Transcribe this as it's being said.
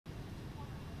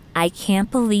I can't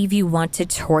believe you want to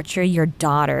torture your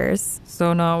daughters.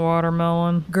 So not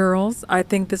watermelon. Girls, I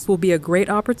think this will be a great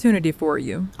opportunity for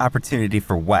you. Opportunity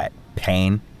for what?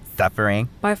 Pain? Suffering?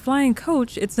 By flying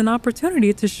coach, it's an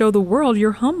opportunity to show the world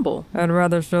you're humble. I'd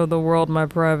rather show the world my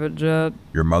private jet.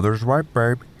 Your mother's right,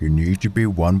 babe. You need to be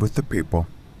one with the people.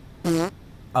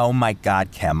 Oh my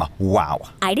God, Kim. Wow.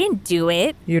 I didn't do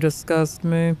it. You disgust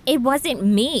me. It wasn't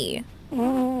me.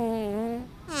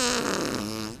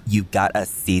 You got us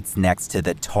seats next to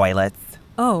the toilets?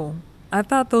 Oh, I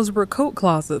thought those were coat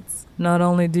closets. Not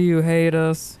only do you hate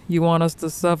us, you want us to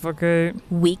suffocate.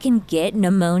 We can get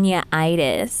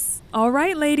pneumonia-itis. All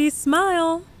right, ladies,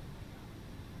 smile.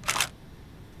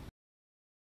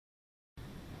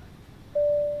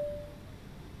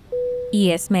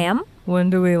 Yes, ma'am. When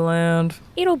do we land?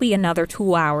 It'll be another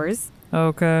 2 hours.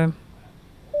 Okay.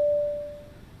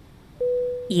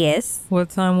 Yes. What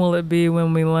time will it be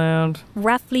when we land?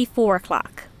 Roughly 4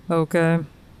 o'clock. Okay.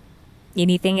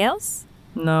 Anything else?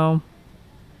 No.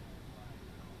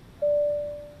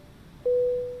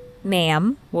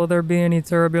 Ma'am? Will there be any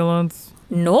turbulence?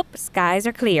 Nope, skies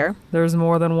are clear. There's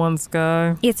more than one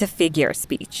sky. It's a figure of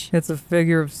speech. It's a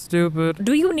figure of stupid.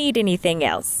 Do you need anything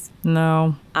else?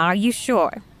 No. Are you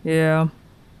sure? Yeah.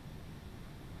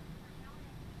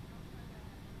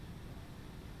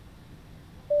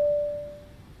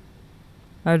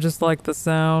 I just like the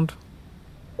sound.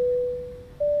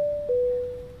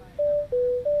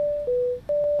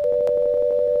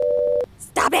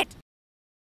 Stop it!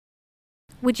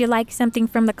 Would you like something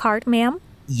from the cart, ma'am?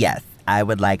 Yes. I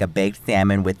would like a baked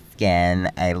salmon with skin,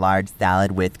 a large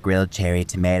salad with grilled cherry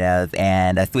tomatoes,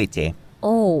 and a sweet tea.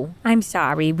 Oh, I'm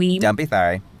sorry, Don't be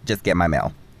sorry. Just get my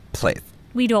meal. Please.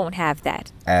 we don't have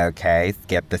that. Okay,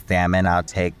 skip the salmon. I'll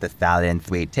take the salad and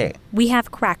sweet tea. We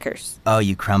have crackers. Oh,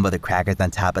 you crumble the crackers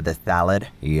on top of the salad?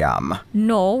 Yum.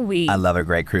 No, I love a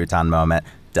great crouton moment.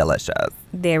 Delicious.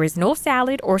 There is no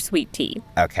salad or sweet tea.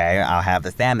 Okay, I'll have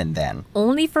the salmon then.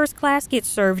 Only first class gets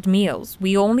served meals.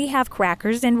 We only have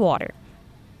crackers and water.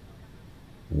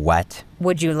 What?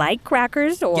 Would you like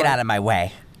crackers or... Get out of my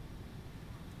way.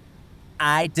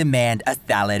 I demand a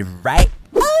salad right...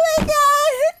 Oh my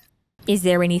God! Is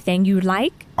there anything you'd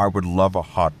like? I would love a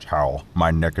hot towel.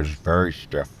 My neck is very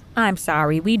stiff. I'm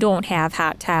sorry, we don't have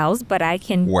hot towels, but I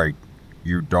can... Wait,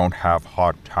 you don't have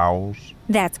hot towels?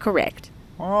 That's correct.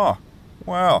 Oh,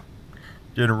 well,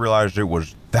 didn't realize it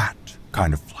was that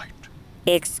kind of flight.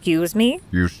 Excuse me?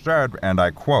 You said, and I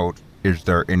quote, "Is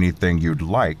there anything you'd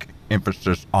like?"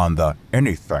 Emphasis on the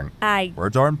anything.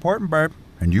 Words are important, babe,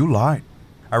 and you lied.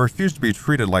 I refuse to be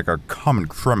treated like a common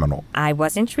criminal. I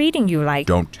wasn't treating you like...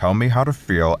 Don't tell me how to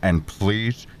feel, and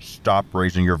please stop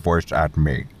raising your voice at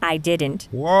me. I didn't.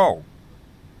 Whoa.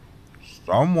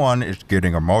 Someone is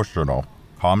getting emotional.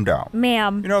 Calm down.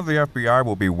 Ma'am. You know the FBI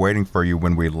will be waiting for you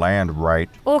when we land, right?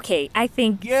 Okay, I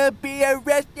think... You'll be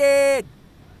arrested!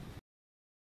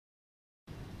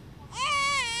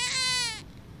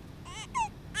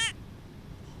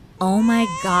 Oh my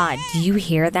God, do you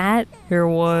hear that? Hear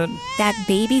what? That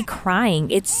baby crying,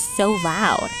 it's so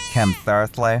loud. Kim,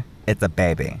 seriously? It's a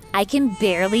baby. I can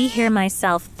barely hear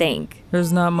myself think.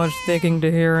 There's not much thinking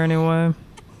to hear anyway.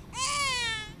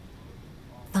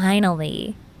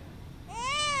 Finally.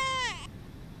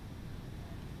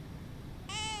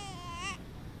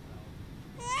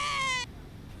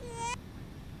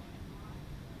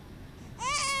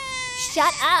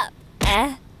 Shut up!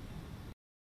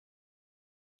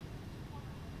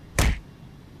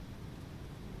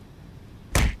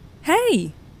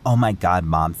 Hey! Oh my God,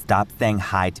 Mom, stop saying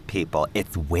hi to people.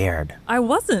 It's weird. I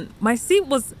wasn't. My seat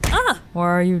was... Why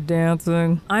are you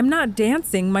dancing? I'm not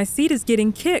dancing. My seat is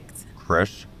getting kicked.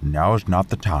 Chris, now is not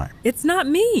the time. It's not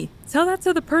me. Tell that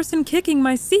to the person kicking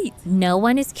my seat. No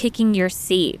one is kicking your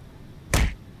seat.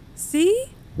 See?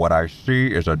 What I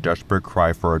see is a desperate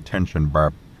cry for attention,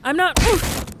 babe. I'm not...